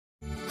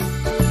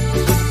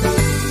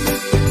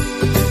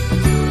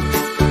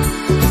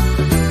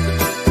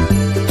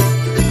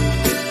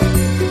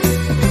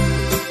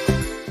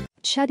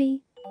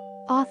Chhutti.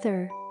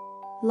 Author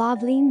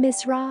Lovleen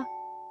Misra.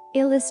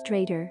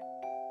 Illustrator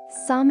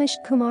Somesh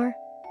Kumar.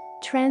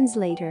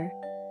 Translator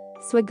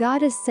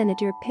Swagata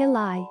Senator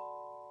Pillai.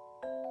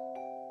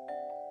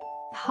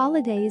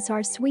 Holidays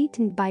are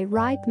sweetened by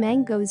ripe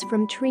mangoes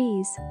from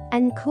trees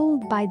and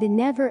cooled by the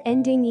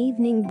never-ending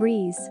evening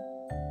breeze.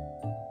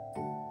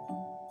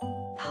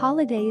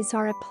 Holidays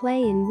are a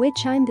play in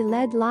which I'm the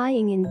lead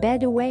lying in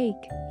bed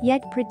awake,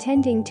 yet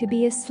pretending to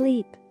be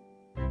asleep.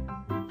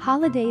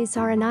 Holidays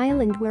are an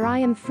island where I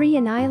am free,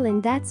 an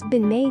island that's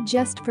been made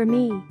just for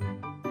me.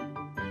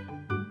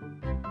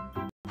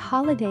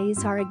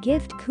 Holidays are a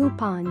gift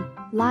coupon,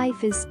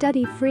 life is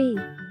study-free,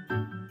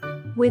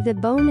 with a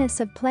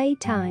bonus of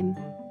playtime.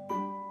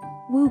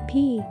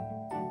 Whoopee.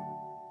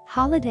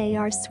 Holidays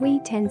are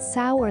sweet and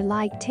sour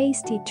like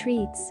tasty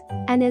treats,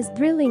 and as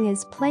thrilling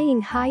as playing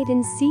hide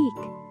and seek.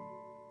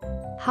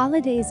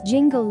 Holidays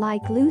jingle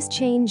like loose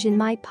change in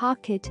my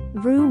pocket,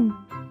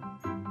 Vroom.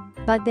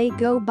 But they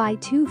go by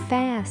too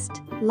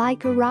fast,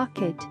 like a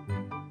rocket.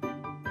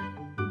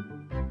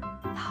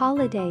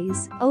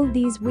 Holidays, oh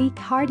these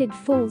weak-hearted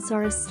fools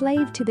are a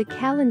slave to the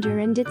calendar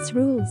and its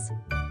rules.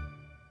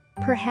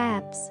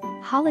 Perhaps,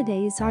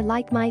 holidays are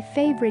like my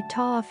favorite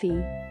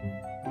toffee.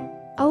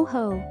 Oh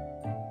ho!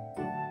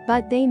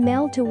 But they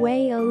melt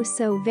away oh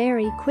so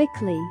very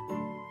quickly.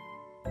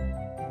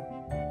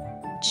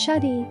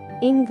 Chhutti,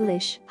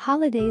 English,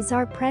 holidays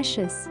are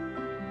precious.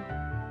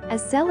 A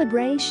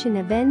celebration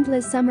of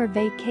endless summer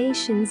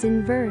vacations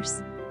in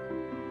verse.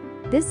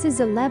 This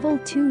is a level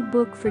 2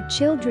 book for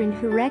children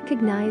who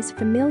recognize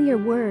familiar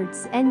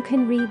words and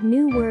can read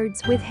new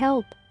words with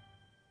help.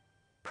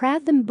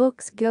 Vroom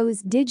Books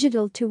goes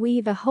digital to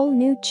weave a whole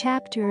new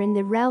chapter in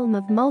the realm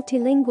of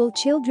multilingual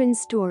children's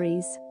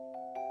stories.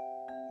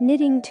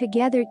 Knitting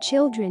together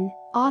children,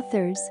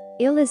 authors,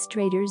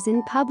 illustrators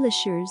and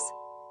publishers.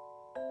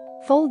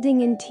 Folding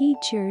in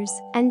teachers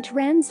and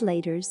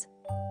translators.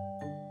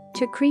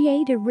 To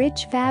create a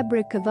rich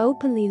fabric of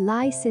openly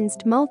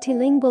licensed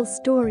multilingual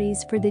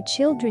stories for the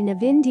children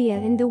of India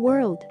and the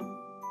world.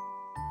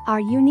 Our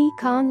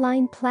unique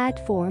online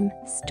platform,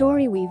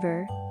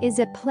 Storyweaver, is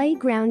a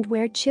playground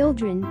where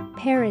children,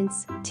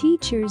 parents,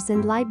 teachers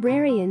and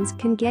librarians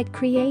can get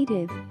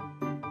creative.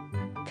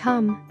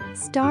 Come,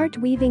 start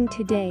weaving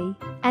today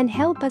and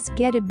help us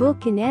get a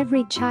book in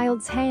every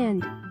child's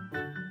hand.